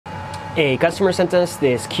A customer sent us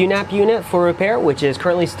this QNAP unit for repair, which is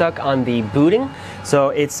currently stuck on the booting. So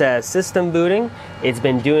it says system booting. It's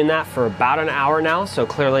been doing that for about an hour now, so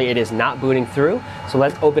clearly it is not booting through. So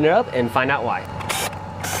let's open it up and find out why.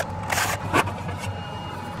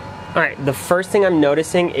 All right, the first thing I'm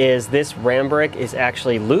noticing is this ram brick is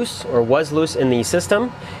actually loose, or was loose in the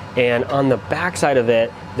system. And on the back side of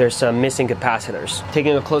it, there's some missing capacitors.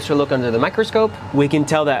 Taking a closer look under the microscope, we can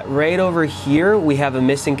tell that right over here, we have a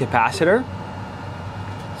missing capacitor.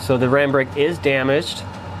 So the ram brick is damaged.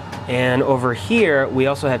 And over here, we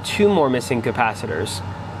also have two more missing capacitors.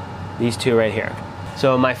 These two right here.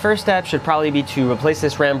 So my first step should probably be to replace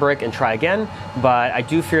this ram brick and try again, but I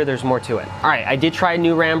do fear there's more to it. All right, I did try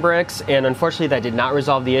new ram bricks, and unfortunately that did not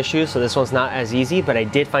resolve the issue, so this one's not as easy, but I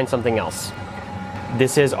did find something else.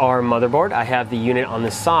 This is our motherboard. I have the unit on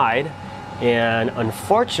the side, and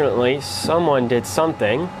unfortunately someone did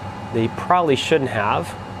something they probably shouldn't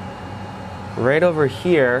have. Right over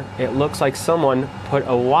here, it looks like someone put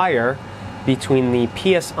a wire between the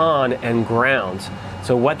PS on and ground.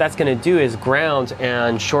 So what that's going to do is ground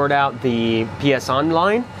and short out the PS on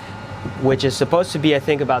line, which is supposed to be, I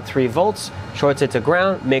think, about 3 volts, shorts it to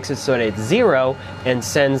ground, makes it so that it's 0, and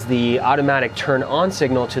sends the automatic turn on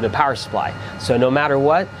signal to the power supply. So no matter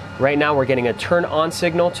what, right now we're getting a turn on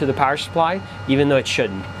signal to the power supply, even though it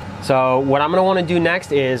shouldn't. So what I'm going to want to do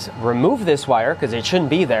next is remove this wire, because it shouldn't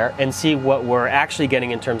be there, and see what we're actually getting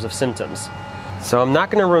in terms of symptoms. So I'm not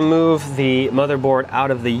going to remove the motherboard out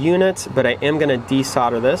of the unit, but I am going to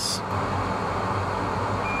desolder this.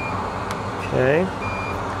 Okay.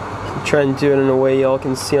 Try and do it in a way y'all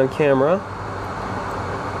can see on camera.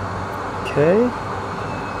 Okay.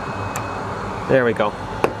 There we go.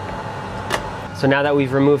 So now that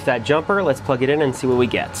we've removed that jumper, let's plug it in and see what we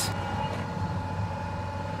get.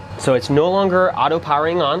 So it's no longer auto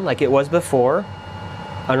powering on like it was before.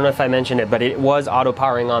 I don't know if I mentioned it, but it was auto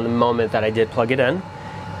powering on the moment that I did plug it in.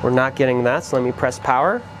 We're not getting that, so let me press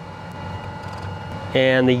power.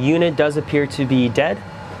 And the unit does appear to be dead.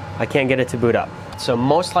 I can't get it to boot up. So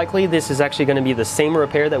most likely this is actually going to be the same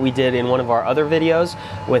repair that we did in one of our other videos,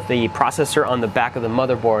 with the processor on the back of the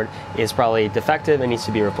motherboard is probably defective and needs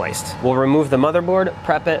to be replaced. We'll remove the motherboard,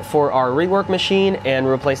 prep it for our rework machine, and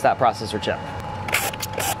replace that processor chip.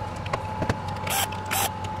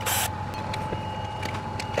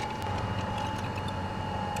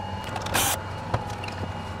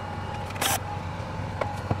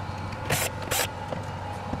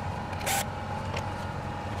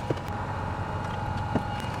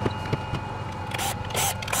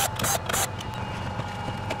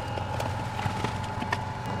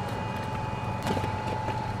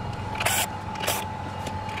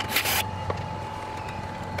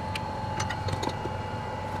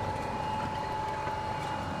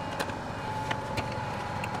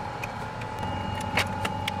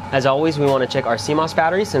 As always, we want to check our CMOS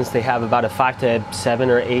batteries, since they have about a 5 to 7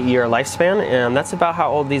 or 8 year lifespan, and that's about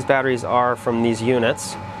how old these batteries are from these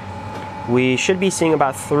units. We should be seeing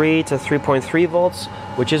about 3 to 3.3 volts,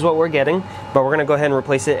 which is what we're getting, but we're going to go ahead and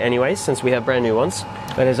replace it anyways since we have brand new ones.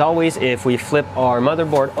 But as always, if we flip our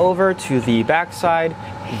motherboard over to the back side,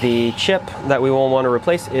 the chip that we will want to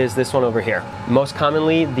replace is this one over here. Most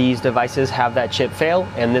commonly, these devices have that chip fail,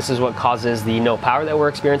 and this is what causes the no power that we're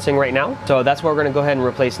experiencing right now. So that's what we're going to go ahead and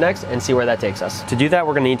replace next and see where that takes us. To do that,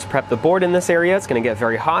 we're going to need to prep the board in this area. It's going to get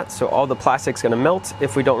very hot, so all the plastic's going to melt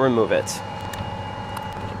if we don't remove it.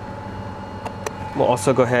 We'll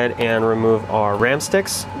also go ahead and remove our RAM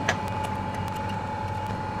sticks.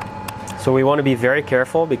 So we want to be very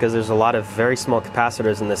careful because there's a lot of very small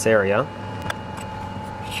capacitors in this area.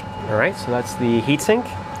 Alright, so that's the heatsink,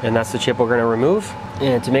 and that's the chip we're going to remove.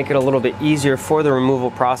 And to make it a little bit easier for the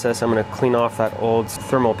removal process, I'm going to clean off that old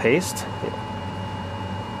thermal paste.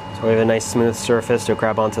 So we have a nice smooth surface to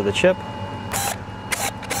grab onto the chip.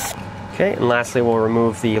 Okay, and lastly we'll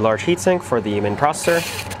remove the large heatsink for the main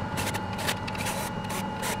processor.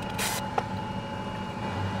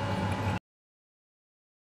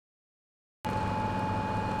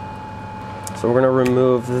 So we're going to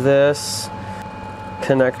remove this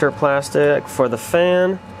connector plastic for the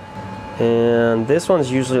fan, and this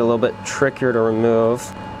one's usually a little bit trickier to remove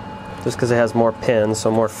just because it has more pins,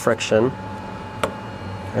 so more friction.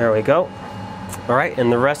 There we go. Alright,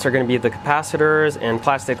 and the rest are going to be the capacitors and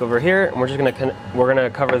plastic over here, and we're going to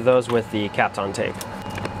cover those with the Kapton tape.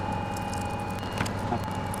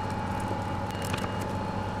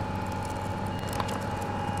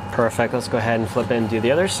 Perfect, let's go ahead and flip it and do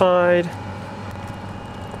the other side.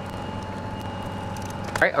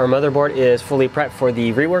 Alright, our motherboard is fully prepped for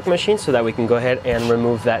the rework machine so that we can go ahead and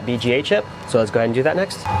remove that BGA chip. So let's go ahead and do that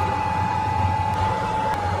next.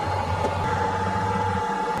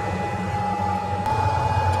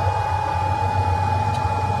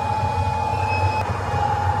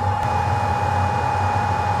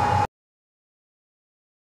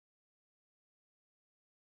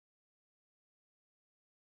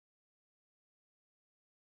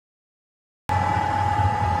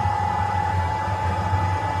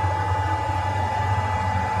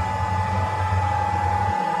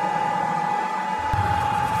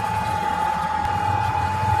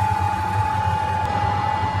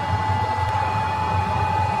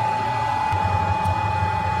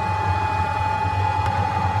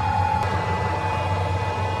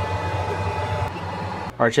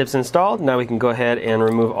 Our chip's installed. Now we can go ahead and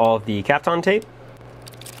remove all of the Kapton tape.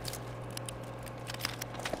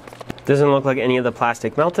 Doesn't look like any of the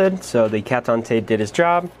plastic melted, so the Kapton tape did its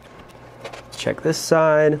job. Let's check this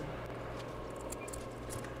side.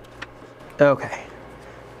 Okay,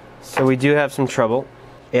 so we do have some trouble.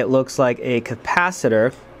 It looks like a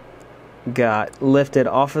capacitor got lifted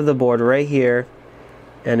off of the board right here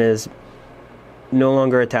and is no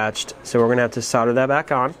longer attached, so we're gonna have to solder that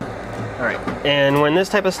back on. All right, and when this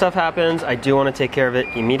type of stuff happens, I do want to take care of it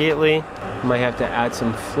immediately. Might have to add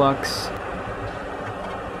some flux.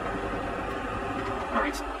 All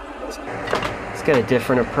right, let's get a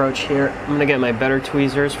different approach here. I'm gonna get my better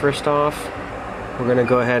tweezers first off. We're gonna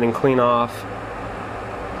go ahead and clean off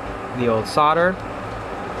the old solder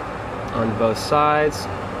on both sides.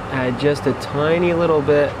 Add just a tiny little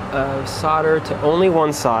bit of solder to only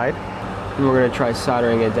one side, and we're gonna try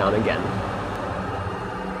soldering it down again.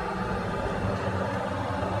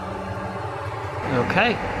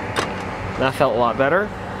 Okay, that felt a lot better.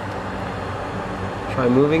 Try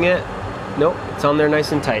moving it. Nope, it's on there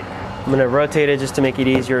nice and tight. I'm gonna rotate it just to make it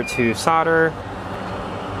easier to solder.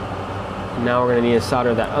 Now we're gonna need to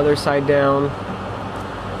solder that other side down.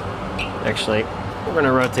 Actually, we're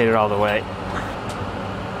gonna rotate it all the way.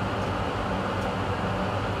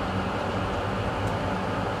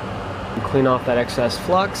 Clean off that excess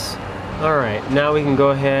flux. All right, now we can go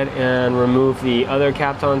ahead and remove the other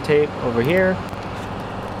Kapton tape over here.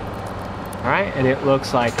 All right, and it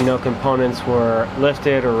looks like no components were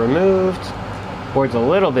lifted or removed. Board's a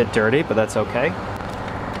little bit dirty, but that's okay.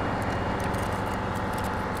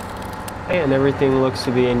 And everything looks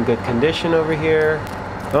to be in good condition over here.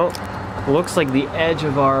 Oh, looks like the edge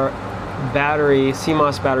of our battery,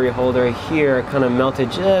 CMOS battery holder here kind of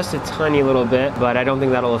melted just a tiny little bit, but I don't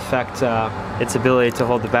think that'll affect its ability to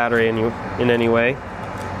hold the battery in any way.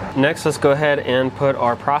 Next, let's go ahead and put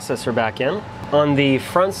our processor back in. On the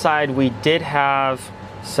front side, we did have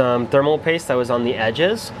some thermal paste that was on the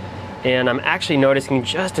edges, and I'm actually noticing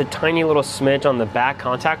just a tiny little smidge on the back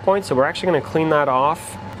contact point, so we're actually going to clean that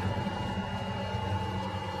off.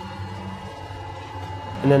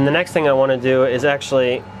 And then the next thing I want to do is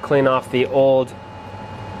actually clean off the old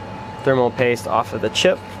thermal paste off of the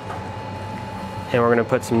chip. And we're going to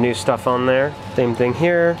put some new stuff on there. Same thing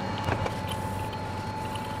here.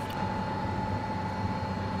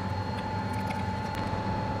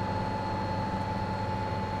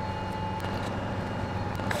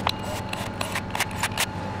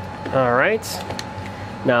 All right,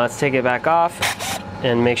 now let's take it back off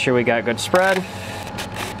and make sure we got good spread.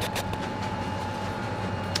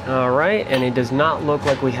 All right, and it does not look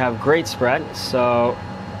like we have great spread, so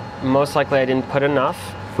most likely I didn't put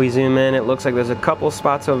enough. If we zoom in, it looks like there's a couple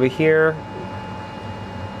spots over here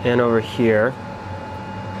and over here.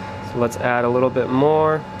 So let's add a little bit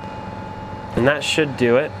more, and that should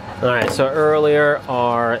do it. All right, so earlier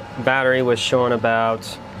our battery was showing about,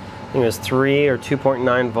 I think it was 3 or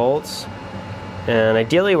 2.9 volts, and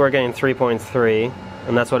ideally we're getting 3.3,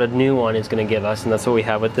 and that's what a new one is going to give us, and that's what we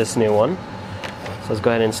have with this new one. So let's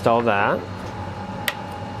go ahead and install that.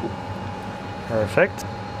 Perfect.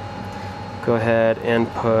 Go ahead and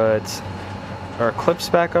put our clips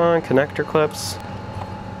back on, connector clips.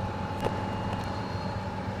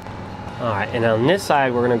 All right, and on this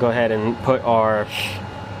side, we're gonna go ahead and put our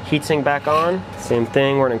heatsink back on. Same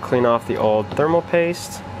thing, we're gonna clean off the old thermal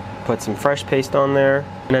paste, put some fresh paste on there,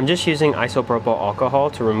 and I'm just using isopropyl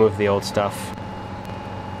alcohol to remove the old stuff.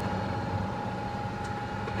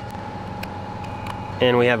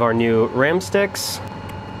 And we have our new RAM sticks.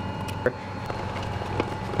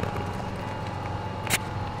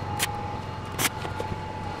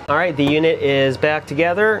 All right, the unit is back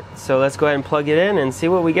together, so let's go ahead and plug it in and see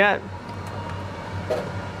what we get.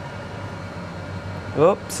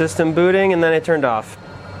 Oh, system booting, and then it turned off.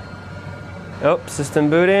 Oh, system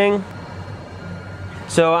booting.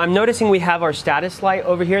 So I'm noticing we have our status light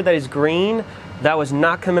over here that is green. That was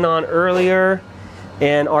not coming on earlier.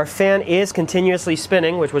 And our fan is continuously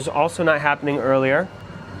spinning, which was also not happening earlier.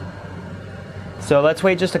 So let's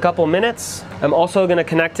wait just a couple minutes. I'm also going to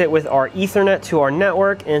connect it with our Ethernet to our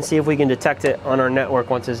network and see if we can detect it on our network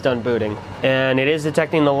once it's done booting. And it is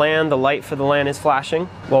detecting the LAN. The light for the LAN is flashing.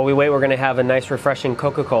 While we wait, we're going to have a nice refreshing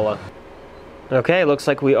Coca-Cola. Okay, looks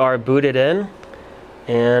like we are booted in.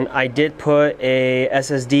 And I did put a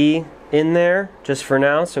SSD in there just for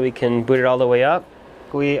now so we can boot it all the way up.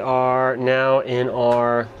 We are now in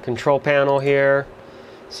our control panel here.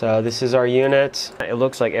 So this is our unit. It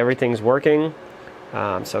looks like everything's working.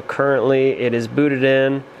 So currently it is booted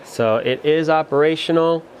in. So it is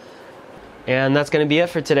operational. And that's going to be it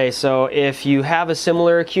for today. So if you have a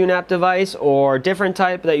similar QNAP device or different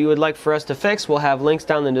type that you would like for us to fix, we'll have links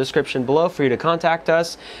down in the description below for you to contact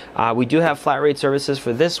us. We do have flat rate services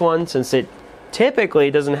for this one since it typically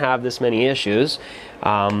doesn't have this many issues.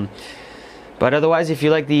 But otherwise, if you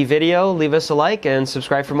like the video, leave us a like and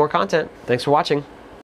subscribe for more content. Thanks for watching.